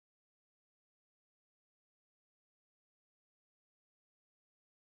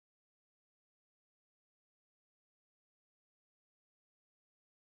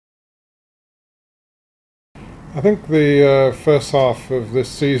I think the first half of this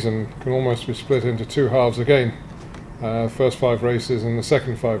season can almost be split into two halves again. First 5 races and the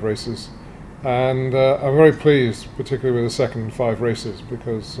second 5 races. And I'm very pleased, particularly with the second 5 races,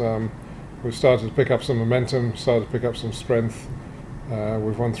 because we've started to pick up some momentum, started to pick up some strength.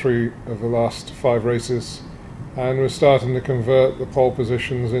 We've won 3 of the last 5 races, and we're starting to convert the pole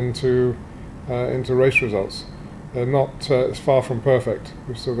positions into race results. They're not it's far from perfect.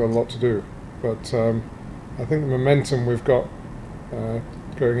 We've still got a lot to do, but I think the momentum we've got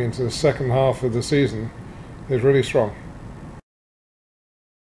going into the second half of the season is really strong.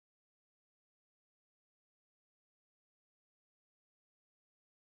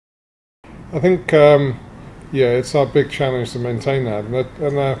 I think, yeah, it's our big challenge to maintain that,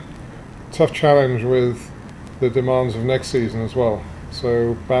 and a tough challenge with the demands of next season as well.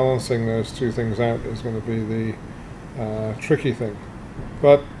 So balancing those two things out is going to be the tricky thing.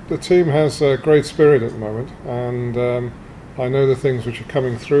 But the team has a great spirit at the moment, and I know the things which are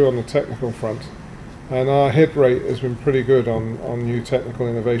coming through on the technical front, and our hit rate has been pretty good on new technical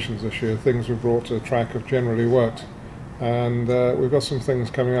innovations this year. Things we've brought to the track have generally worked, and we've got some things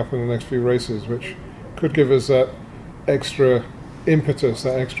coming up in the next few races which could give us that extra impetus,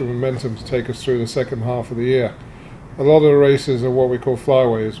 that extra momentum to take us through the second half of the year. A lot of the races are what we call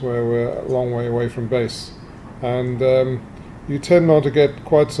flyaways, where we're a long way away from base, and you tend not to get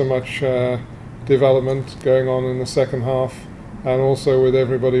quite so much development going on in the second half, and also with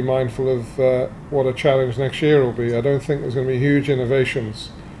everybody mindful of what a challenge next year will be. I don't think there's going to be huge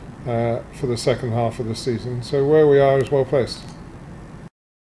innovations for the second half of the season, so where we are is well placed.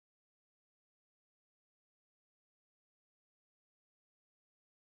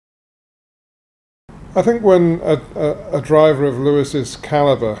 I think when a driver of Lewis's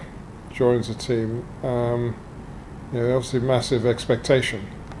calibre joins a team, obviously massive expectation.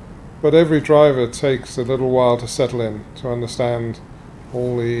 But every driver takes a little while to settle in, to understand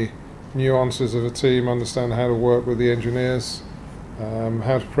all the nuances of a team, understand how to work with the engineers,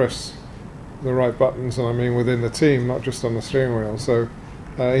 how to press the right buttons, and I mean within the team, not just on the steering wheel. So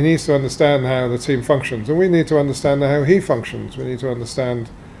he needs to understand how the team functions, and we need to understand how he functions. We need to understand,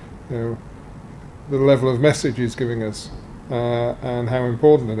 the level of message he's giving us, and how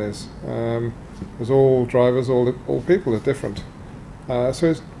important it is. Because all drivers, all people are different.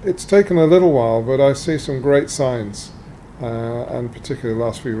 So it's taken a little while, but I see some great signs, and particularly the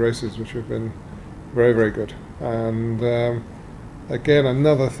last few races, which have been very, very good. And again,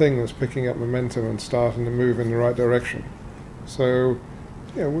 another thing that's picking up momentum and starting to move in the right direction. So,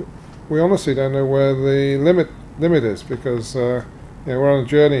 we honestly don't know where the limit is, because we're on a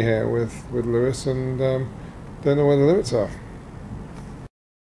journey here with Lewis, and don't know where the limits are.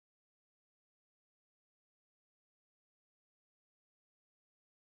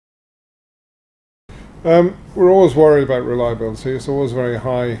 We're always worried about reliability. It's always very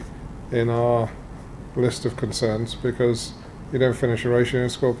high in our list of concerns, because you don't finish a race, you don't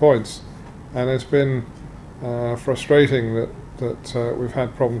score points. And it's been frustrating that we've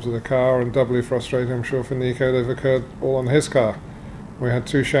had problems with the car, and doubly frustrating, I'm sure, for Nico, they've occurred all on his car. We had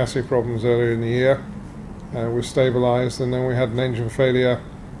 2 chassis problems earlier in the year. We stabilised, and then we had an engine failure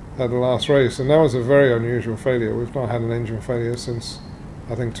at the last race, and that was a very unusual failure. We've not had an engine failure since,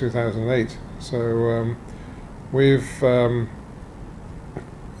 I think, 2008. So we've, and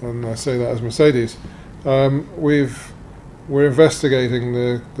I say that as Mercedes, we're investigating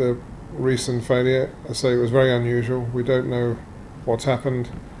the recent failure. I say it was very unusual. We don't know what's happened,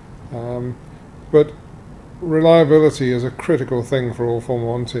 but reliability is a critical thing for all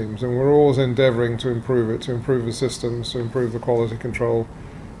Formula 1 teams, and we're always endeavouring to improve it, to improve the systems, to improve the quality control,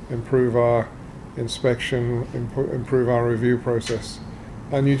 improve our inspection, improve our review process.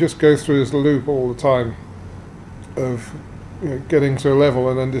 And you just go through this loop all the time of getting to a level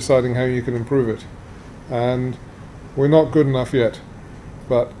and then deciding how you can improve it. And we're not good enough yet,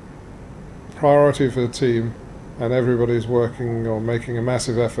 but priority for the team, and everybody's working or making a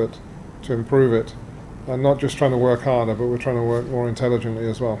massive effort to improve it, and not just trying to work harder, but we're trying to work more intelligently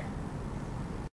as well.